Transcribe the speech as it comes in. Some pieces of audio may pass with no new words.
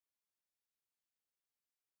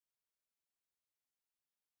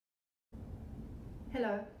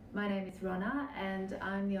Hello, my name is Ronna and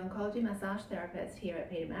I'm the oncology massage therapist here at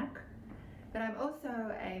Peter Mac. But I'm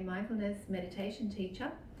also a mindfulness meditation teacher,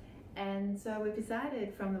 and so we've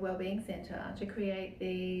decided from the Wellbeing Centre to create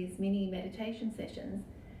these mini meditation sessions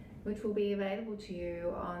which will be available to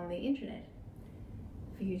you on the internet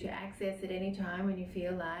for you to access at any time when you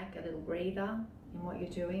feel like a little breather in what you're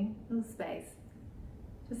doing, a little space,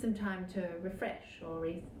 just some time to refresh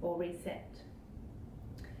or reset.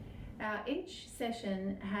 Each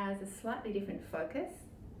session has a slightly different focus,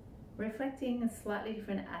 reflecting a slightly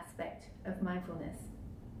different aspect of mindfulness.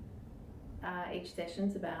 Each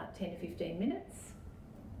session's about 10 to 15 minutes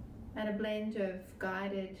and a blend of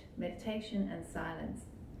guided meditation and silence.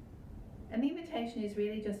 And the invitation is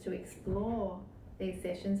really just to explore these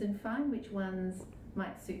sessions and find which ones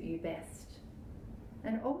might suit you best.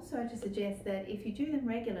 And also to suggest that if you do them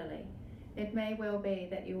regularly, it may well be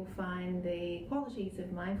that you'll find the qualities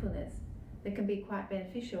of mindfulness that can be quite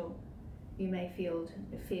beneficial. You may feel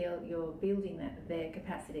you're building that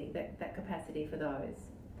capacity for those.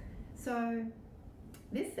 So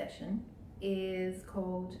this session is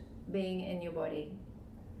called Being in Your Body.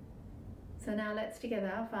 So now let's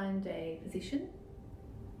together find a position,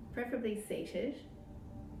 preferably seated,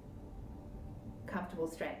 comfortable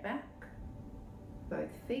straight back, both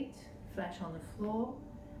feet flat on the floor,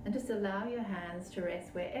 and just allow your hands to rest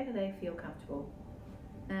wherever they feel comfortable,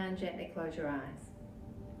 and gently close your eyes.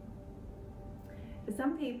 For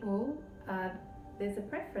some people, there's a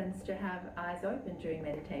preference to have eyes open during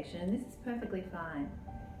meditation, and this is perfectly fine.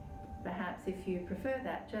 Perhaps if you prefer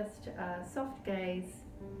that, just a soft gaze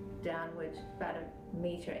downward about a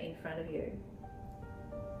meter in front of you.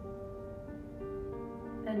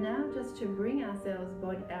 And now just to bring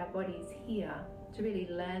our bodies here, to really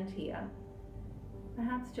land here,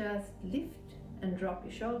 perhaps just lift and drop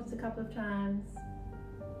your shoulders a couple of times.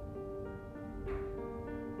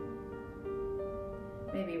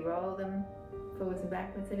 Maybe roll them forwards and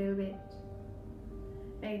backwards a little bit.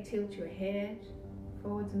 Maybe tilt your head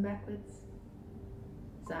forwards and backwards,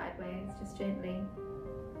 sideways, just gently.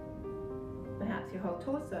 Perhaps your whole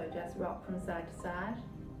torso just rock from side to side.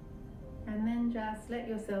 And then just let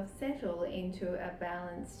yourself settle into a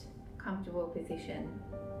balanced, comfortable position.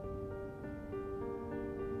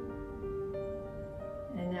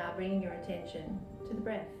 And now bringing your attention to the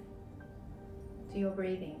breath, to your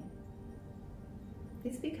breathing.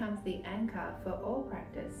 This becomes the anchor for all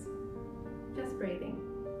practice, just breathing.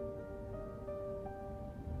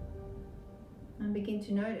 And begin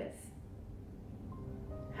to notice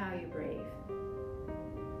how you breathe.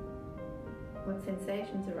 What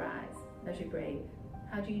sensations arise as you breathe?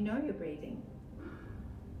 How do you know you're breathing?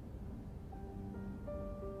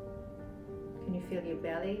 Can you feel your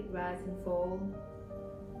belly rise and fall?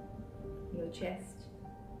 Your chest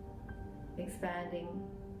expanding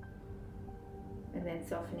and then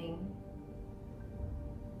softening.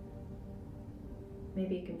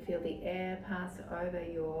 Maybe you can feel the air pass over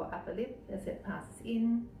your upper lip as it passes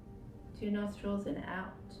in to your nostrils and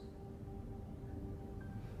out.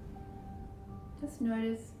 Just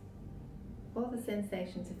notice all the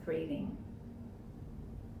sensations of breathing.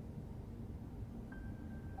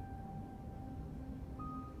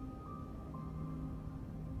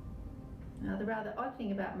 Now, the rather odd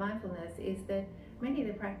thing about mindfulness is that many of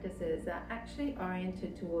the practices are actually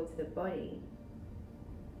oriented towards the body.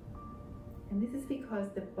 And this is because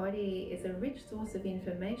the body is a rich source of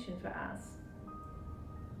information for us.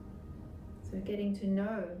 So getting to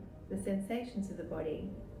know the sensations of the body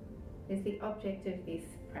is the object of this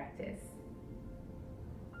practice.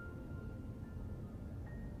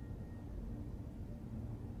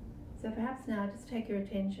 So perhaps now just take your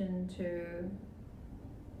attention to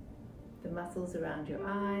the muscles around your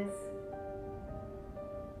eyes,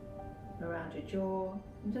 around your jaw,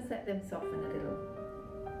 and just let them soften a little.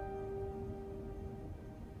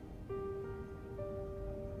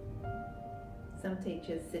 Some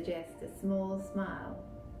teachers suggest a small smile,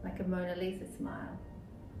 like a Mona Lisa smile.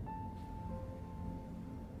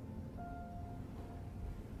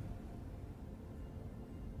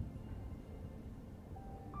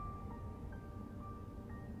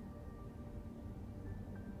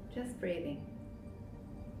 Just breathing.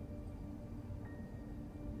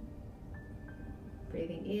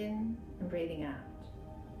 Breathing in and breathing out.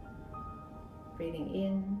 Breathing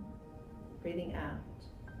in, breathing out.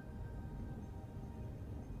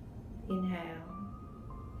 Inhale,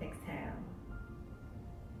 exhale.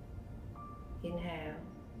 Inhale,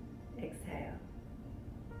 exhale.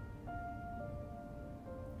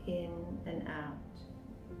 In and out.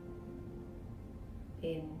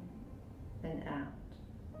 In and out.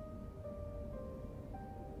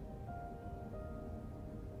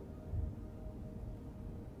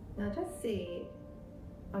 Now just see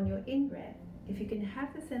on your in-breath if you can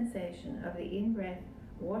have the sensation of the in-breath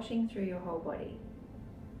washing through your whole body.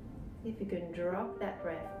 If you can drop that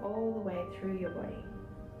breath all the way through your body.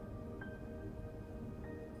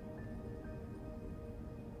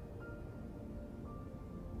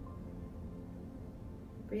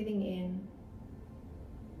 Breathing in,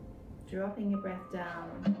 dropping your breath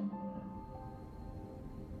down.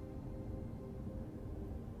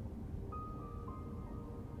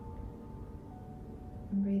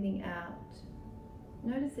 And breathing out.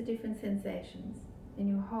 Notice the different sensations in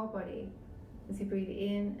your whole body as you breathe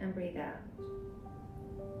in and breathe out.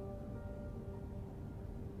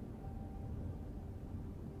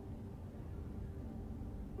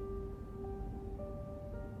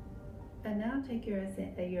 And now take your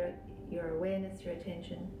awareness, your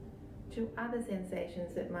attention to other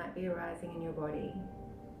sensations that might be arising in your body.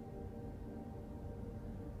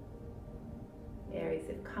 Areas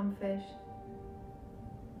of comfort,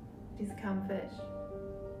 discomfort.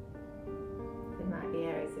 There might be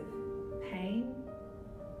areas of pain,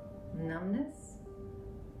 numbness.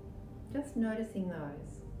 Just noticing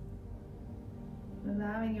those.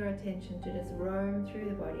 Allowing your attention to just roam through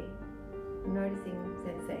the body, noticing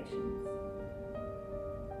sensations.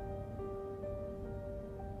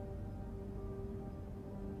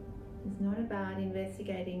 It's not about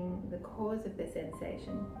investigating the cause of the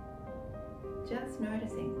sensation, just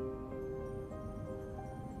noticing.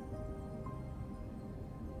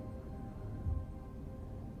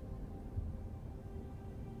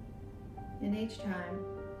 And each time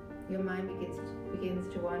your mind begins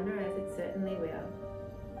to wander, as it certainly will,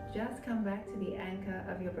 just come back to the anchor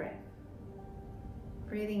of your breath.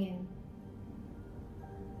 Breathing in,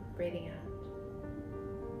 breathing out.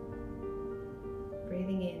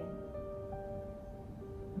 Breathing in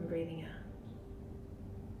and breathing out.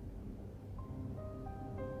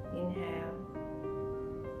 Inhale,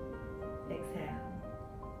 exhale.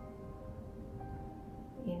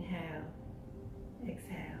 Inhale,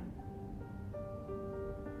 exhale.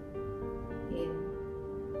 In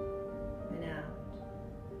and out.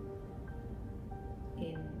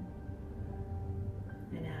 In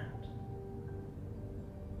and out.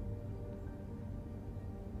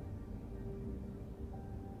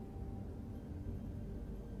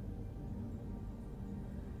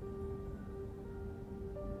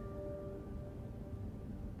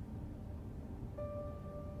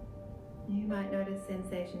 You might notice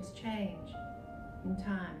sensations change in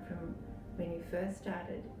time from when you first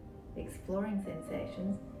started exploring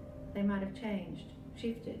sensations. They might have changed,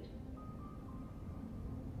 shifted.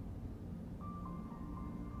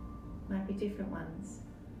 Might be different ones.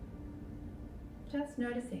 Just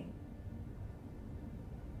noticing.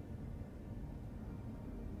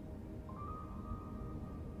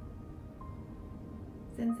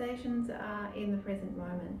 Sensations are in the present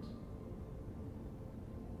moment.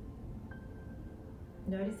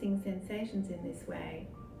 Noticing sensations in this way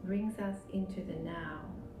brings us into the now,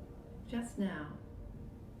 just now.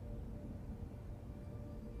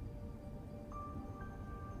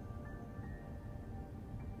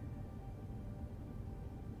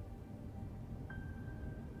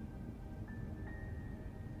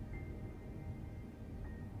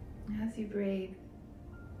 As you breathe,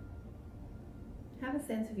 have a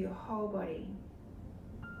sense of your whole body,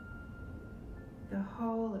 the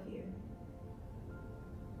whole of you.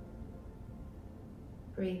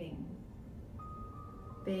 Breathing,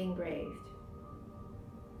 being breathed.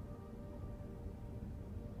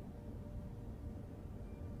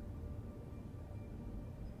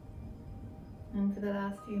 And for the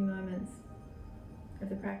last few moments of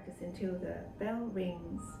the practice until the bell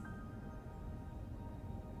rings,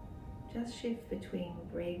 just shift between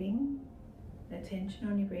breathing, attention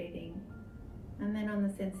on your breathing, and then on the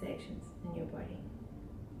sensations in your body.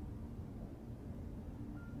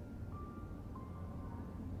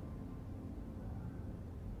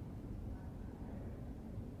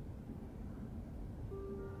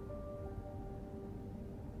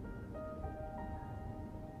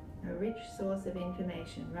 A rich source of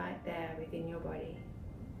information right there within your body.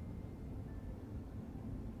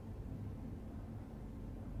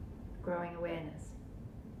 Growing awareness.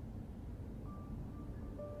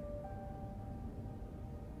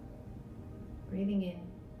 Breathing in,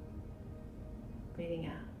 breathing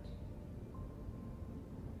out.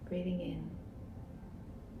 Breathing in,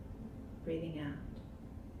 breathing out.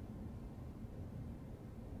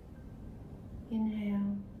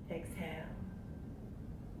 Inhale, exhale.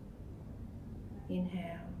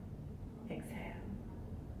 Inhale, exhale.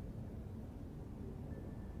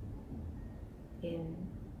 In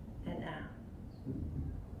and out.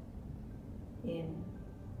 In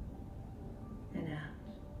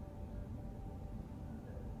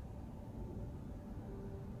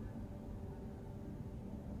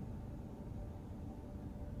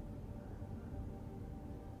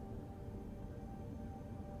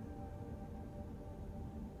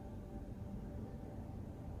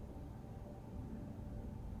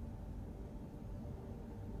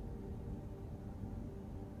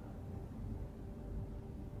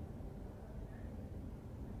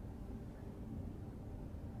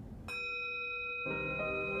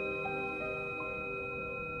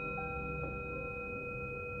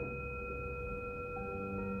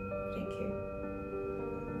you.